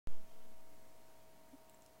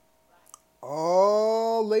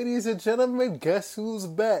ladies and gentlemen, guess who's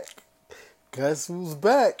back? Guess who's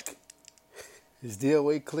back? It's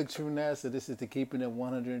DOA Click True NASA. This is the Keeping It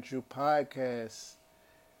 100 True podcast.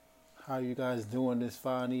 How you guys doing this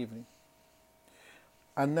fine evening?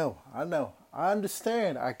 I know. I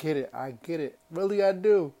understand. I get it. Really, I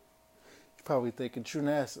do. You're probably thinking, True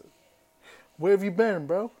NASA, where have you been,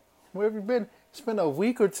 bro? Where have you been? It's been a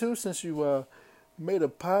week or two since you made a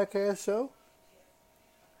podcast show.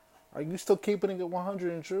 Are you still keeping it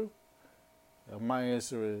 100 and true? And my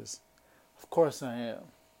answer is, of course I am.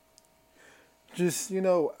 Just,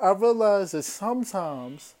 I realize that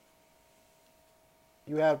sometimes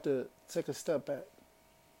you have to take a step back.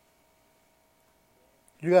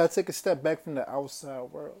 You got to take a step back from the outside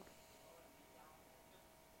world.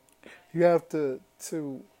 You have to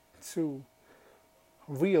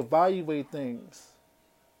reevaluate things.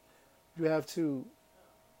 You have to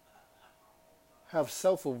have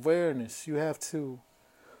self-awareness. You have to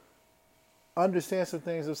understand some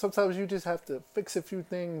things. And sometimes you just have to fix a few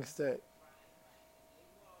things that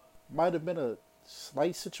might have been a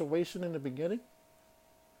slight situation in the beginning.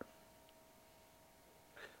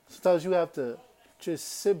 Sometimes you have to just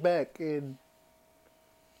sit back and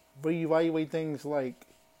reevaluate things like,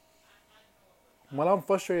 what I'm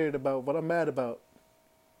frustrated about, what I'm mad about,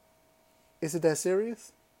 is it that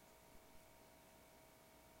serious?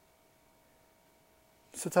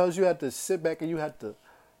 Sometimes you have to sit back and you have to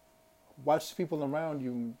watch people around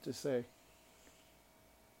you and just say,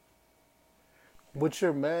 what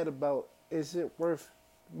you're mad about, is it worth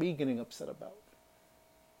me getting upset about?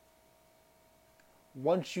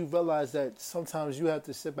 Once you realize that, sometimes you have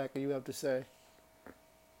to sit back and you have to say,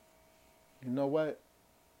 you know what?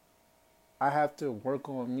 I have to work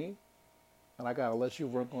on me, and I gotta let you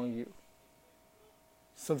work on you.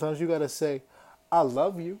 Sometimes you gotta say, I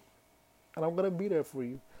love you, and I'm gonna be there for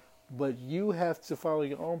you. But you have to follow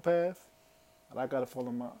your own path, and I gotta follow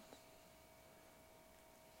mine.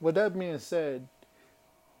 With that being said,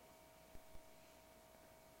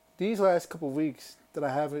 these last couple of weeks that I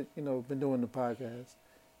haven't, been doing the podcast,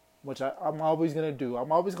 which I'm always gonna do.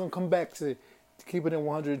 I'm always gonna come back to Keeping It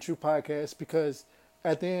 100 True podcast, because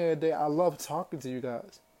at the end of the day, I love talking to you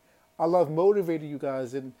guys. I love motivating you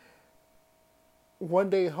guys, and one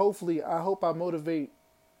day, hopefully, I hope I motivate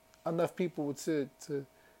enough people to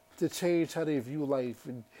change how they view life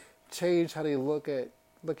and change how they look at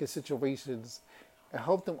situations, and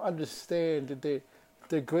help them understand that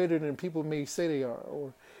they're greater than people may say they are,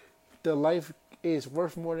 or their life is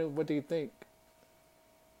worth more than what they think.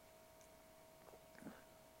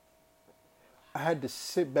 I had to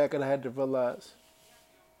sit back and I had to realize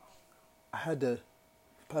I had to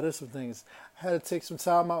put in some things. I had to take some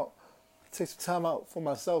time out for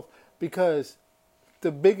myself, because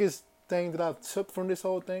the biggest thing that I took from this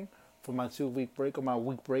whole thing, from my 2-week break or my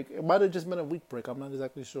week break, it might have just been a week break, I'm not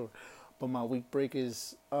exactly sure, but my week break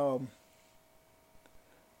is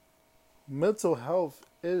mental health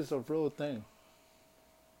is a real thing.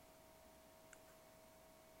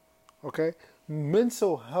 Okay?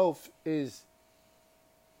 Mental health is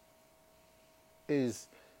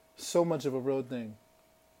so much of a real thing.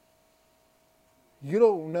 You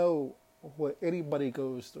don't know what anybody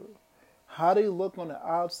goes through. How they look on the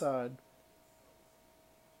outside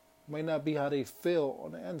may not be how they feel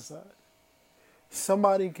on the inside.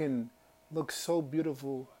 Somebody can look so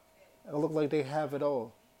beautiful and look like they have it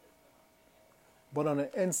all, but on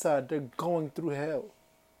the inside, they're going through hell.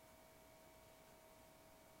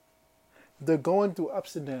 They're going through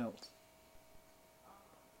ups and downs.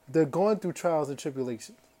 They're going through trials and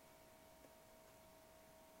tribulations.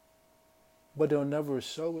 But they'll never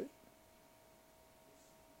show it,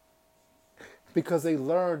 because they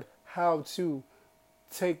learned how to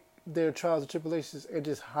take their trials and tribulations and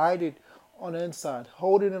just hide it on the inside,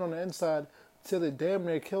 holding it on the inside till it damn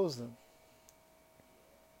near kills them.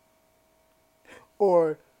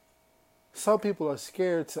 Or some people are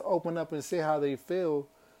scared to open up and say how they feel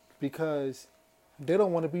because they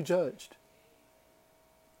don't want to be judged.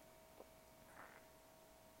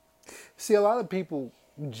 See, a lot of people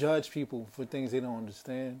judge people for things they don't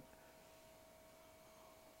understand.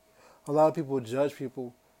 A lot of people judge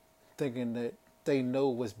people thinking that they know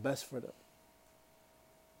what's best for them.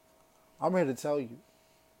 I'm here to tell you,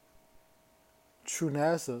 True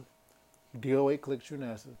NASA, DOA Click True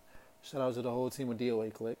NASA, shout out to the whole team of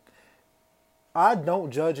DOA Click, I don't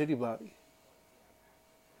judge anybody.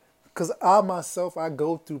 Because I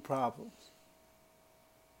go through problems.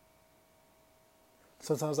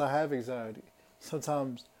 Sometimes I have anxiety.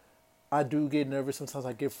 Sometimes I do get nervous. Sometimes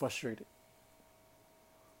I get frustrated.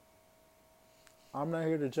 I'm not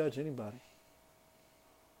here to judge anybody.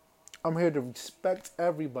 I'm here to respect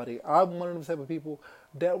everybody. I'm one of those type of people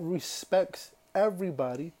that respects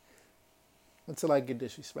everybody until I get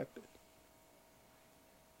disrespected.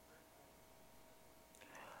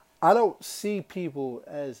 I don't see people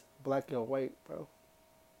as black and white, bro.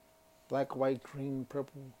 Black, white, green,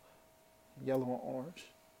 purple, yellow, and orange.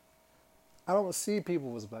 I don't see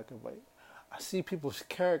people as black and white. I see people's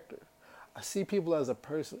character. I see people as a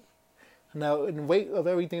person. Now, in the wake of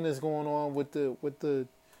everything that's going on with the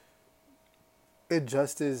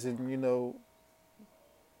injustice and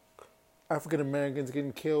African Americans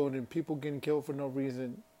getting killed and people getting killed for no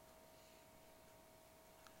reason,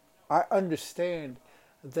 I understand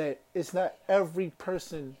that it's not every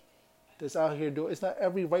person that's out here doing. It's not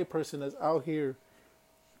every white person that's out here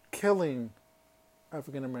killing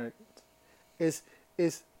African Americans.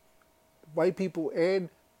 It's white people and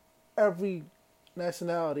every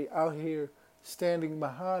nationality out here standing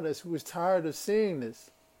behind us who is tired of seeing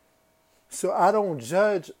this. So I don't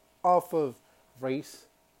judge off of race.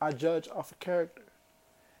 I judge off of character.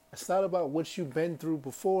 It's not about what you've been through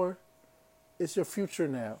before. It's your future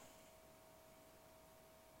now.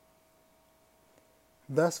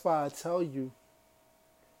 That's why I tell you,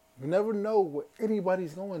 you never know what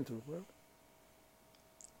anybody's going through, bro.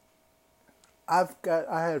 I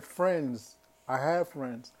have friends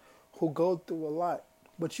who go through a lot,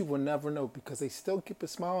 but you will never know because they still keep a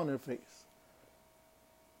smile on their face.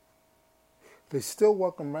 They still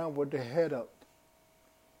walk around with their head up.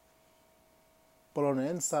 But on the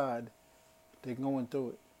inside, they're going through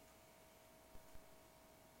it.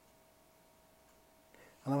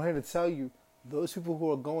 And I'm here to tell you, those people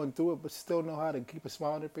who are going through it but still know how to keep a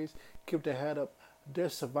smile on their face, keep their head up, they're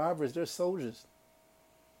survivors, they're soldiers.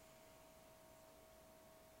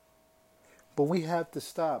 But we have to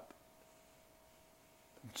stop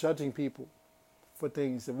judging people for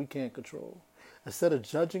things that we can't control. Instead of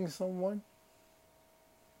judging someone,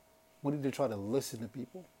 we need to try to listen to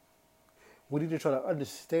people. We need to try to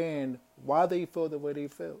understand why they feel the way they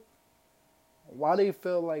feel. Why they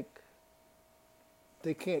feel like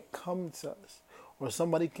they can't come to us. Or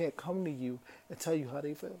somebody can't come to you and tell you how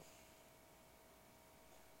they feel.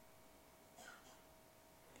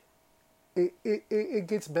 It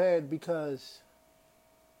gets bad because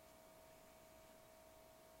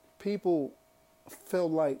people feel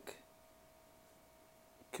like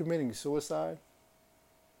committing suicide,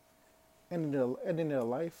 ending their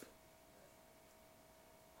life,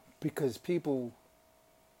 because people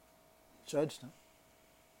judge them.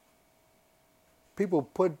 People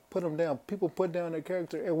put them down. People put down their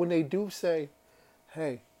character. And when they do say,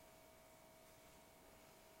 hey,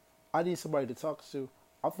 I need somebody to talk to,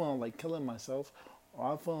 I'm feeling like killing myself,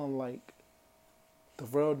 or I'm feeling like the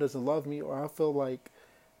world doesn't love me, or I feel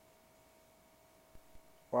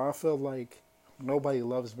like nobody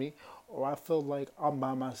loves me, or I feel like I'm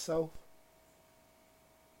by myself,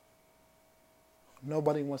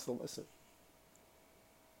 nobody wants to listen.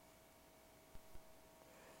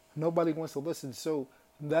 Nobody wants to listen. So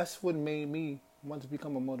that's what made me want to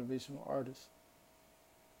become a motivational artist.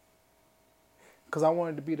 Because I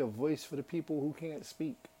wanted to be the voice for the people who can't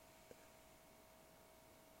speak.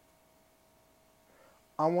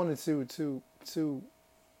 I wanted to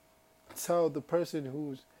tell the person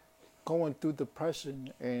who's going through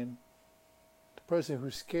depression and the person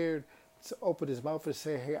who's scared to open his mouth and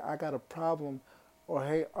say, hey, I got a problem, or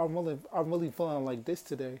hey, I'm really feeling like this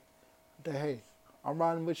today, that hey, I'm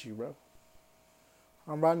riding with you, bro.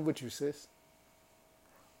 I'm riding with you, sis.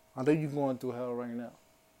 I know you're going through hell right now,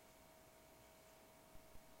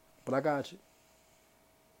 but I got you.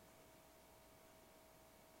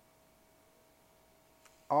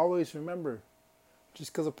 Always remember,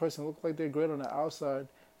 just because a person looks like they're great on the outside,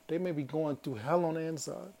 they may be going through hell on the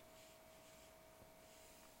inside.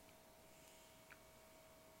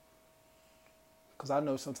 Because I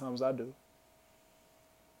know sometimes I do.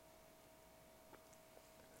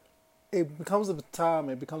 It becomes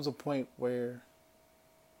a point where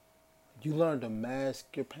you learn to mask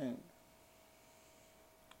your pain.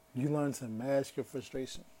 You learn to mask your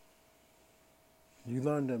frustration. You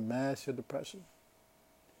learn to mask your depression.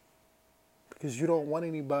 Because you don't want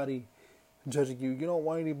anybody judging you. You don't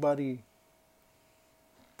want anybody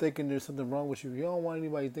thinking there's something wrong with you. You don't want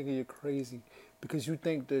anybody thinking you're crazy. Because you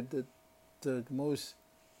think that the most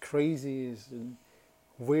craziest and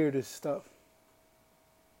weirdest stuff.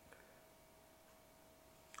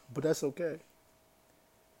 But that's okay.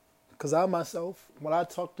 Because I myself, when I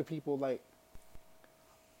talk to people, like,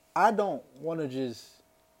 I don't want to just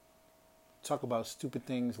talk about stupid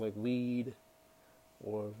things like weed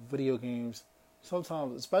or video games.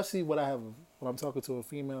 Sometimes, especially when I'm talking to a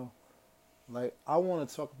female, Like I want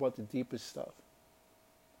to talk about the deepest stuff,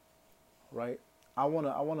 right? I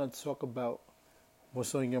wanna talk about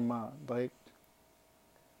what's on your mind. Like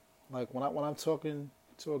when I'm talking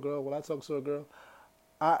to a girl, when I talk to a girl,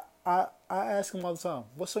 I I ask them all the time,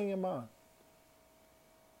 what's on your mind?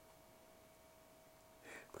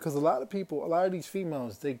 Because a lot of people, a lot of these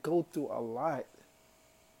females, they go through a lot.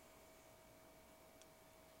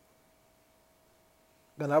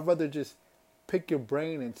 And I'd rather just pick your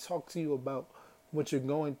brain and talk to you about what you're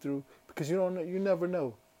going through because you don't know, you never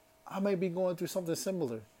know. I may be going through something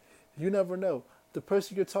similar. You never know. The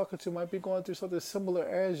person you're talking to might be going through something similar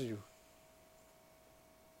as you.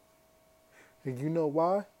 And you know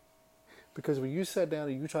why? Because when you sat down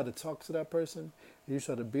and you try to talk to that person, and you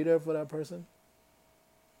try to be there for that person,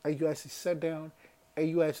 and you actually sat down and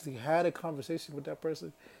you actually had a conversation with that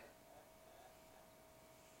person,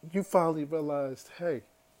 you finally realized, hey,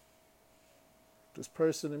 this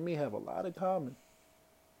person and me have a lot in common.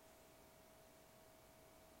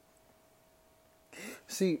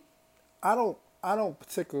 See, I don't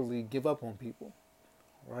particularly give up on people,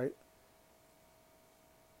 right?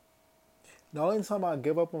 The only time I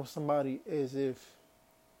give up on somebody is if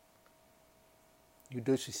you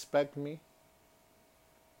disrespect me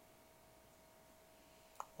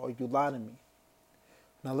or you lie to me.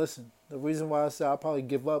 Now listen, the reason why I say I'll probably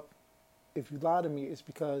give up if you lie to me is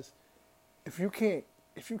because if you can't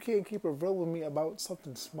if you can't keep it real with me about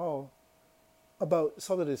something small, about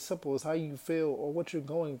something as simple as how you feel or what you're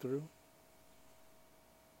going through,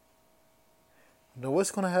 you know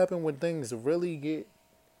what's gonna happen when things really get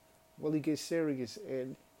serious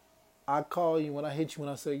and I call you when I hit you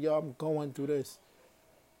when I say, yo, I'm going through this.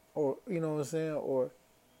 Or you know what I'm saying? Or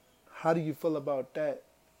how do you feel about that?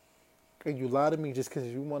 And you lie to me just because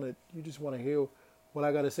you just wanna hear what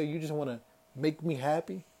I gotta say. You just wanna make me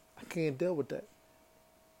happy. I can't deal with that.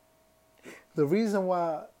 The reason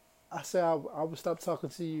why I say I would stop talking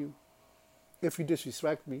to you if you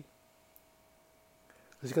disrespect me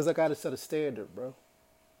is because I gotta set a standard, bro.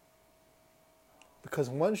 Because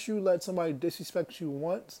once you let somebody disrespect you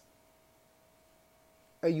once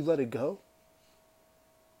and you let it go,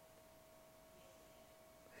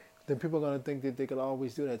 then people are gonna think that they can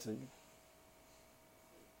always do that to you.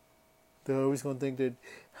 They're always gonna think that,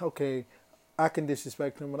 okay, I can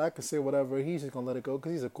disrespect him and I can say whatever. He's just gonna let it go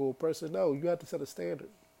because he's a cool person. No, you have to set a standard.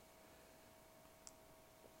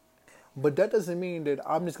 But that doesn't mean that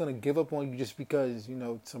I'm just gonna give up on you just because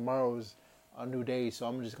tomorrow's a new day, so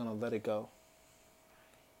I'm just gonna let it go.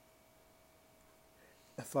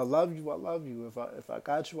 If I love you, I love you. If I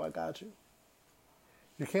got you, I got you.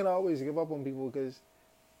 You can't always give up on people because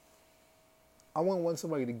I wouldn't want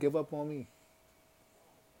somebody to give up on me.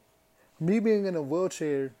 Me being in a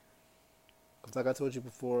wheelchair, because like I told you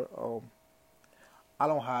before, I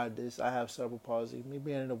don't hide this. I have cerebral palsy. Me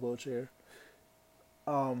being in a wheelchair,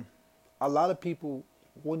 um, a lot of people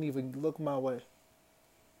wouldn't even look my way.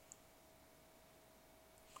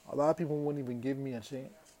 A lot of people wouldn't even give me a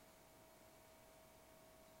chance.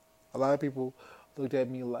 A lot of people looked at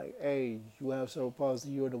me like, hey, you have cerebral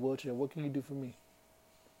palsy, you're in a wheelchair, what can you do for me?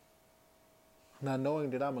 Not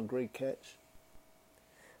knowing that I'm a great catch.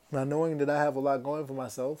 Not knowing that I have a lot going for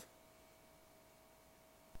myself.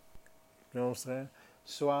 You know what I'm saying?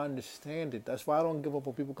 So I understand it. That's why I don't give up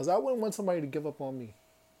on people, because I wouldn't want somebody to give up on me.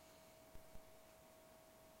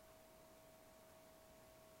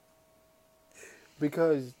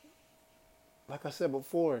 Because, like I said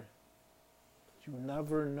before, you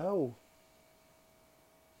never know.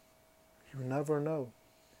 You never know.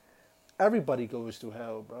 Everybody goes through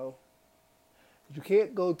hell, bro. You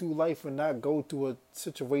can't go through life and not go through a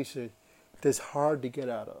situation that's hard to get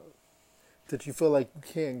out of, that you feel like you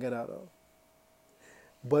can't get out of.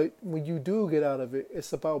 But when you do get out of it,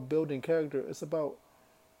 it's about building character. It's about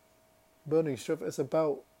building strength. It's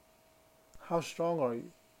about how strong are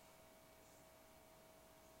you.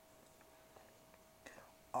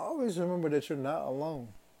 Always remember that you're not alone.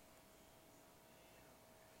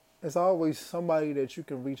 It's always somebody that you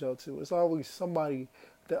can reach out to. It's always somebody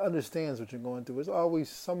that understands what you're going through. It's always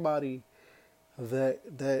somebody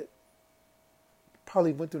that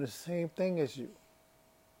probably went through the same thing as you.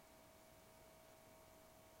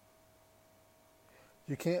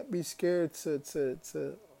 You can't be scared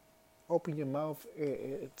to open your mouth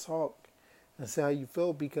and talk and say how you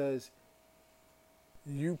feel, because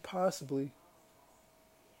you possibly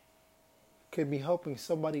could be helping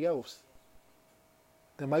somebody else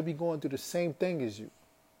that might be going through the same thing as you.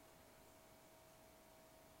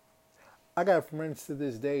 I got friends to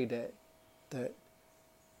this day that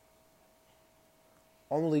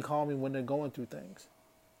only call me when they're going through things.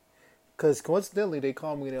 Because coincidentally, they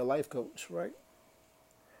call me their life coach, right?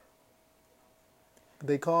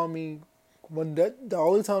 They call me when the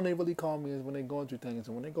only time they really call me is when they're going through things,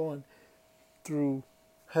 and when they're going through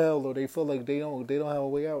hell or they feel like they don't have a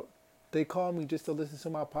way out. They call me just to listen to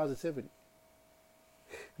my positivity.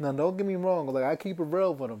 Now, don't get me wrong. Like, I keep it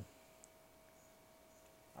real with them.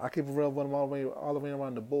 I keep it real with them all the way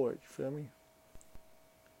around the board. You feel me?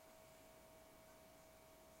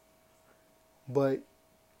 But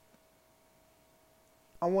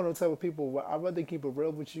I'm one of the type of people where I'd rather keep it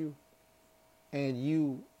real with you, and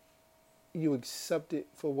you accept it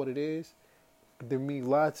for what it is, than me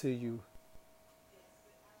lie to you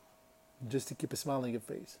just to keep a smile on your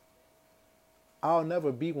face. I'll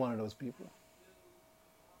never be one of those people.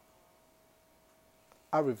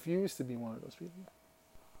 I refuse to be one of those people.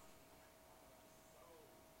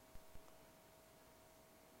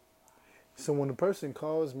 So when a person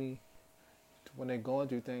calls me when they're going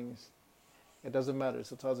through things, it doesn't matter.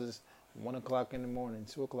 Sometimes it's 1 o'clock in the morning,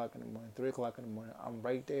 2 o'clock in the morning, 3 o'clock in the morning. I'm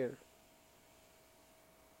right there.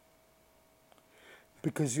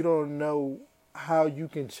 Because you don't know how you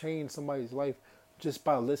can change somebody's life just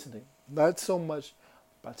by listening. Not so much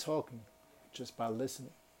by talking, just by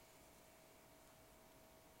listening.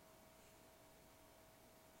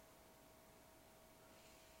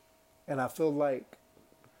 And I feel like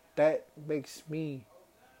that makes me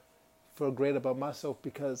feel great about myself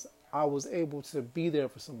because I was able to be there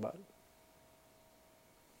for somebody.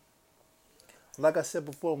 Like I said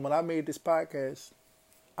before, when I made this podcast,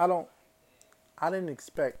 I don't I didn't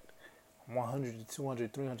expect 100 to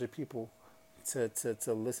 200, 300 people to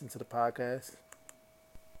listen to the podcast.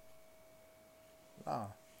 Nah.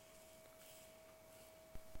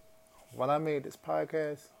 When I made this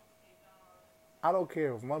podcast, I don't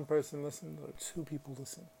care if one person listens or two people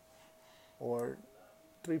listen or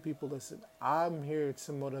three people listen. I'm here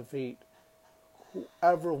to motivate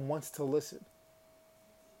whoever wants to listen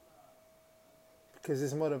because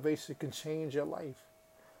this motivation can change your life.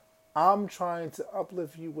 I'm trying to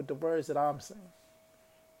uplift you with the words that I'm saying.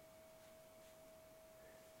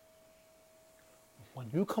 When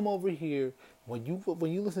you come over here, when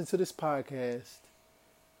you listen to this podcast,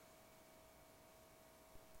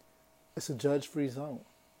 it's a judge-free zone.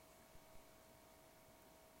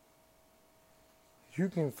 You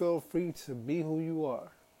can feel free to be who you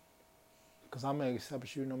are, because I'm gonna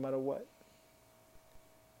accept you no matter what.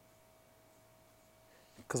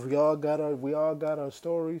 Because we all got our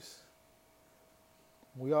stories.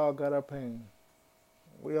 We all got our pain.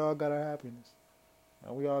 We all got our happiness.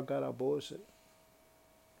 And we all got our bullshit.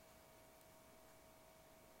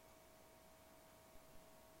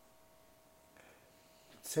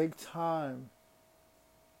 Take time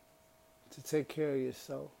to take care of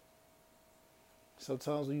yourself.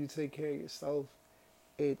 Sometimes when you take care of yourself,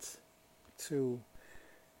 it's to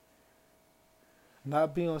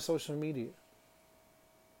not be on social media.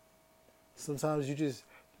 Sometimes you just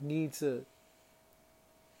need to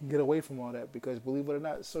get away from all that because believe it or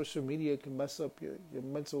not, social media can mess up your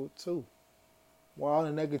mental too. With all the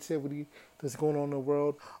negativity that's going on in the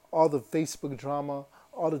world, all the Facebook drama,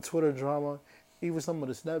 all the Twitter drama, even some of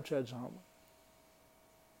the Snapchat drama.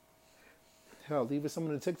 Hell, even some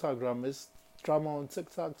of the TikTok drama. It's drama on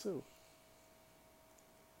TikTok too.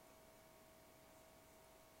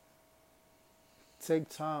 Take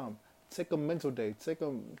time. Take a mental day. Take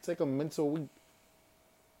a mental week.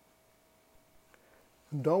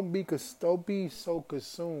 Don't be so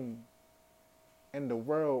consumed in the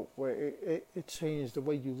world where it changes the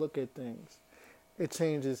way you look at things. It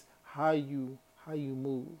changes how you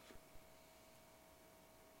move.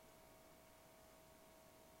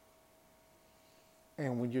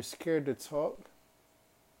 And when you're scared to talk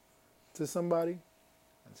to somebody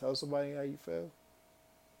and tell somebody how you feel,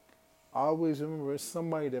 always remember it's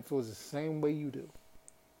somebody that feels the same way you do.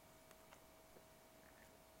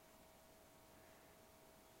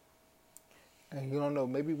 And you don't know,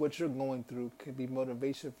 maybe what you're going through could be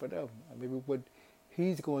motivation for them. Maybe what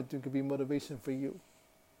he's going through could be motivation for you.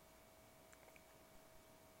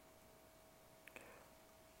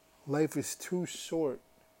 Life is too short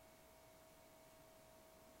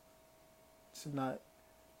to not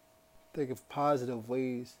think of positive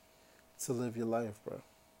ways to live your life, bro.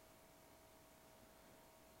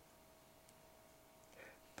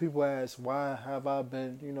 People ask, why have I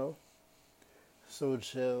been, so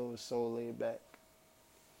chill, so laid back,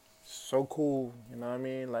 so cool, you know what I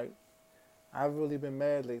mean? Like, I've really been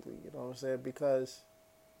mad lately, you know what I'm saying? Because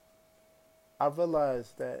I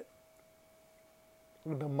realized that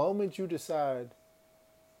the moment you decide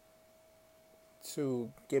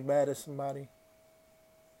to get mad at somebody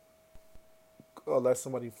or let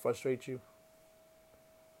somebody frustrate you,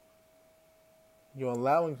 you're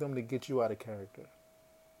allowing them to get you out of character.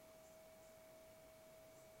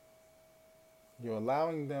 You're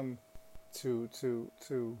allowing them to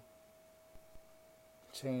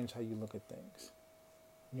change how you look at things.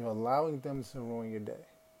 You're allowing them to ruin your day.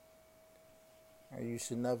 And you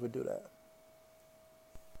should never do that.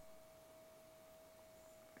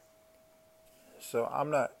 So I'm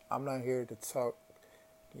not here to talk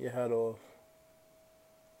your head off.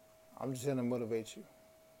 I'm just here to motivate you.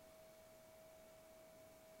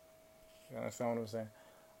 You understand what I'm saying?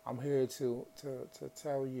 I'm here to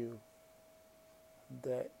tell you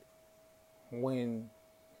that when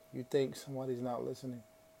you think somebody's not listening,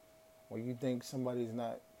 when you think somebody's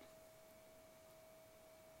not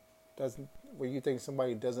doesn't when you think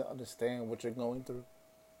somebody doesn't understand what you're going through,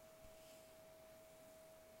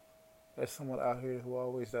 there's someone out here who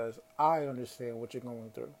always does. I understand what you're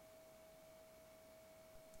going through.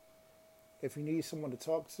 If you need someone to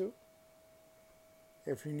talk to,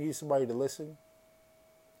 if you need somebody to listen,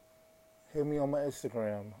 hit me on my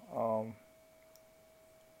Instagram.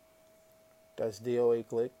 That's DOA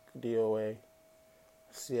Click, DOA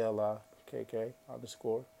CLIKK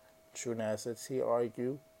 _ True NASA,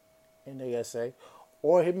 TRUNASA.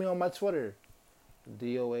 Or hit me on my Twitter,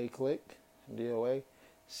 DOA Click, DOA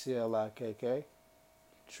CLIKK,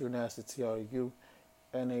 True NASA,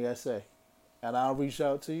 TRUNASA. And I'll reach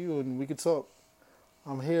out to you and we can talk.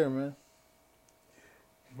 I'm here, man.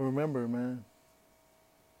 Remember, man,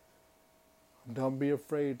 don't be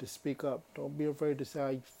afraid to speak up. Don't be afraid to say how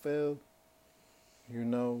you feel. You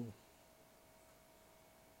know,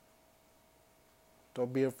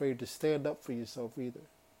 don't be afraid to stand up for yourself either.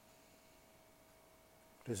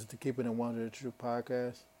 This is the Keeping It 100 True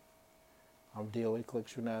podcast. I'm DOA Click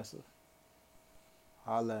True NASA.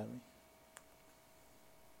 Holla at me.